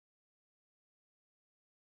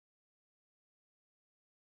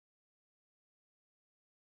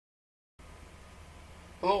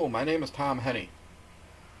Hello, my name is Tom Henney.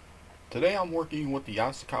 Today I'm working with the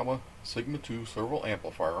Yaskawa Sigma 2 Servo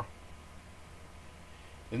Amplifier.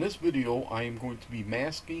 In this video I am going to be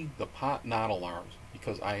masking the pot not alarms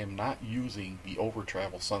because I am not using the over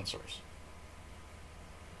travel sensors.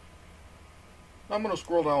 I'm going to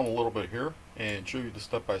scroll down a little bit here and show you the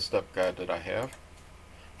step-by-step guide that I have.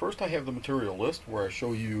 First, I have the material list where I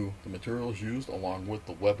show you the materials used along with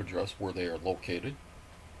the web address where they are located.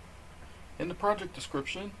 In the project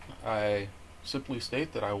description, I simply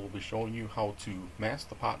state that I will be showing you how to mask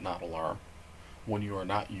the pot not alarm when you are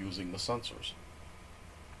not using the sensors.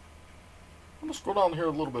 I'm going to scroll down here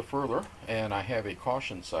a little bit further, and I have a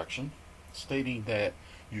caution section stating that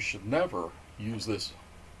you should never use this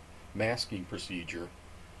masking procedure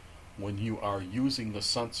when you are using the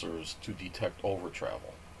sensors to detect over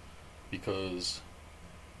travel, because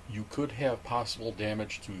you could have possible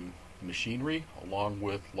damage to machinery along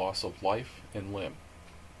with loss of life and limb.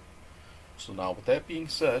 So now with that being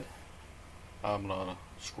said, I'm going to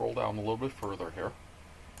scroll down a little bit further here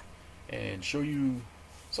and show you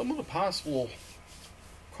some of the possible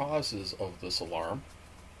causes of this alarm.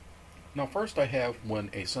 Now first I have when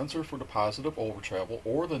a sensor for the positive over travel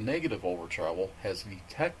or the negative over travel has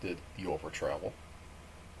detected the over travel.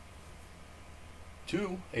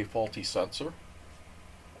 2, a faulty sensor.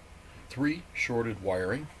 3, shorted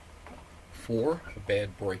wiring. 4, a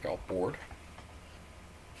bad breakout board.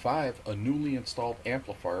 5, a newly installed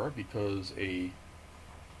amplifier because a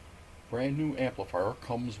brand new amplifier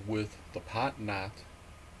comes with the pot not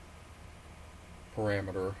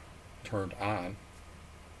parameter turned on,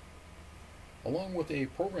 along with a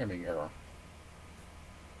programming error.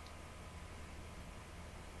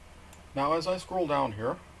 Now as I scroll down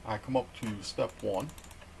here, I come up to step 1.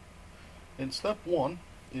 And step 1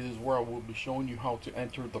 is where I will be showing you how to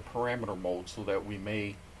enter the parameter mode so that we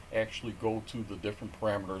may actually go to the different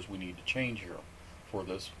parameters we need to change here for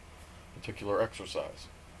this particular exercise.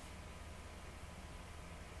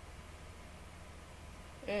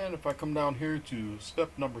 And if I come down here to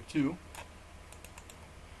step number 2,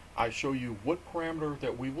 I show you what parameter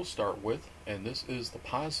that we will start with, and this is the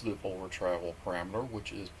positive over travel parameter,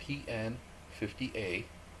 which is PnSOA.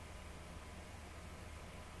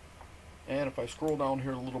 And if I scroll down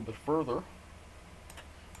here a little bit further,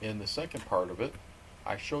 in the second part of it,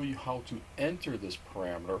 I show you how to enter this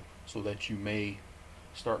parameter so that you may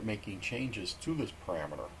start making changes to this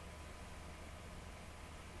parameter.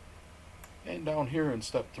 And down here in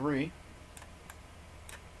step 3,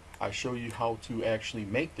 I show you how to actually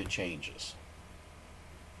make the changes.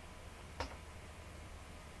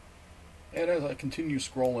 And as I continue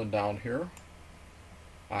scrolling down here,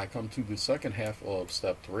 I come to the second half of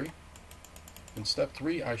step 3. In step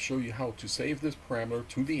 3, I show you how to save this parameter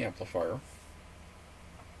to the amplifier.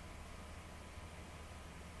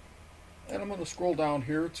 And I'm going to scroll down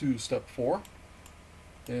here to step 4.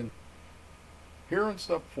 And here in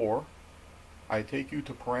step 4, I take you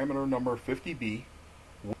to parameter number 50B,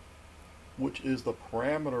 which is the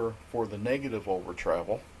parameter for the negative over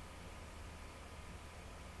travel.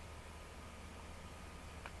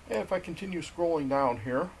 And if I continue scrolling down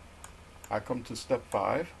here, I come to step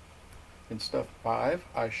 5. In step 5,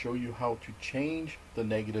 I show you how to change the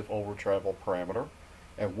negative over travel parameter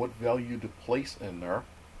and what value to place in there.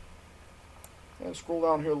 And scroll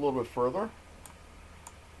down here a little bit further.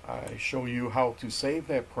 I show you how to save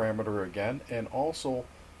that parameter again, and also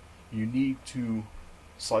you need to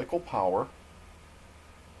cycle power.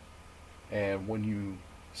 And when you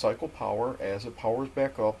cycle power, as it powers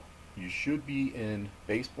back up, you should be in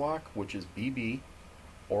base block, which is BB,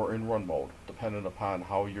 or in run mode, depending upon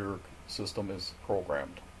how your system is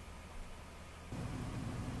programmed.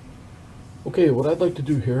 Okay, what I'd like to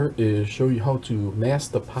do here is show you how to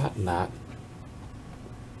mask the pot not.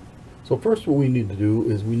 So first what we need to do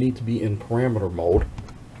is we need to be in parameter mode.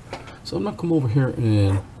 So I'm going to come over here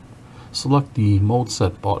and select the mode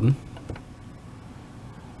set button.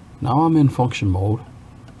 Now I'm in function mode,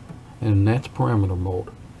 and that's parameter mode.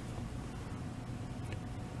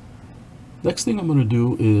 Next thing I'm going to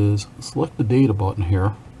do is select the data button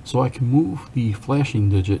here so I can move the flashing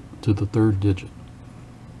digit to the 3rd digit.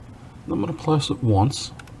 And I'm going to press it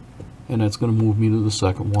once, and that's going to move me to the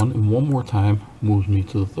second one, and one more time moves me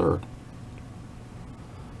to the 3rd.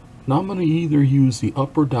 Now I'm going to either use the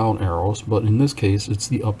up or down arrows, but in this case it's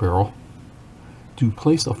the up arrow, to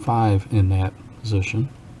place a 5 in that position.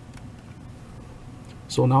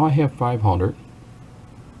 So now I have 500.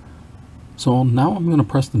 So now I'm going to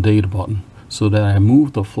press the data button so that I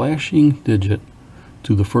move the flashing digit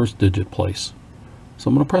to the 1st digit place. So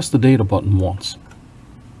I'm going to press the data button once.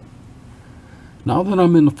 Now that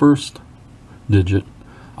I'm in the 1st digit,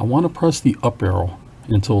 I want to press the up arrow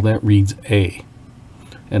until that reads A,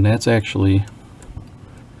 and that's actually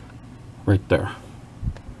right there.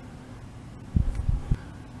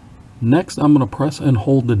 Next, I'm going to press and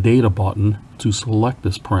hold the data button to select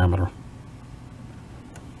this parameter.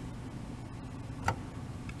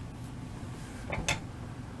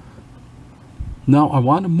 Now I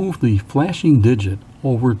want to move the flashing digit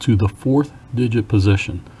over to the 4th digit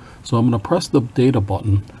position. So I'm going to press the data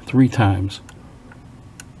button 3 times.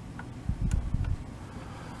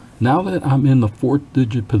 Now that I'm in the 4th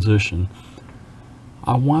digit position,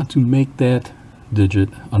 I want to make that digit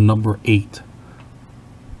a number 8.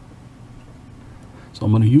 So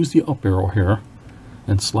I'm going to use the up arrow here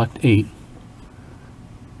and select 8.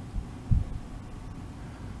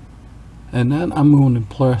 And then I'm going to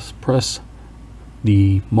press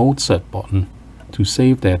the mode set button to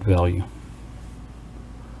save that value.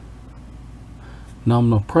 Now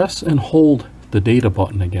I'm going to press and hold the data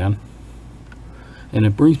button again, and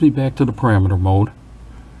it brings me back to the parameter mode.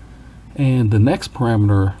 And the next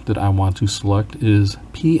parameter that I want to select is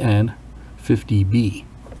PN50B.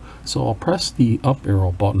 So I'll press the up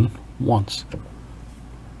arrow button once.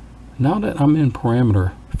 Now that I'm in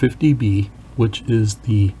parameter 50B, which is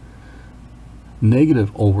the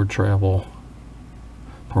negative over travel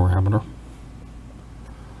parameter,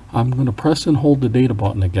 I'm going to press and hold the data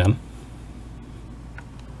button again.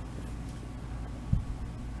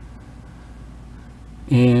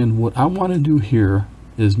 And what I want to do here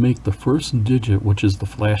is make the first digit, which is the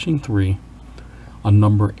flashing 3, a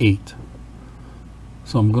number 8.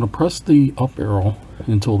 So I'm going to press the up arrow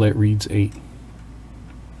until that reads 8.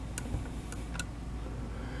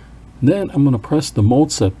 Then I'm going to press the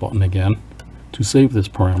mode set button again to save this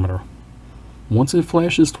parameter. Once it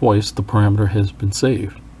flashes twice, the parameter has been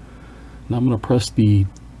saved. Now I'm going to press the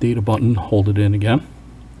data button, hold it in again,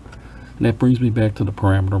 and that brings me back to the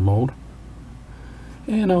parameter mode.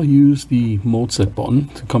 And I'll use the mode set button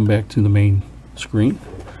to come back to the main screen,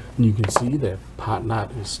 and you can see that pot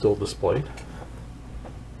knot is still displayed.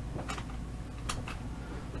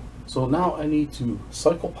 So now I need to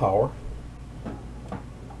cycle power.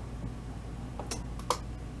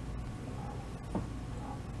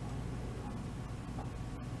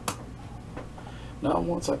 Now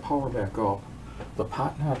once I power back up, the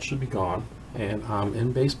pot knot should be gone and I'm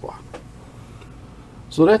in base block.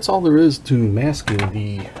 So that's all there is to masking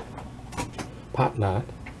the pot knot.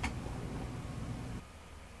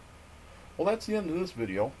 Well, that's the end of this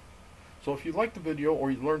video. So if you liked the video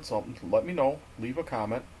or you learned something, let me know. Leave a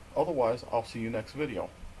comment. Otherwise, I'll see you next video.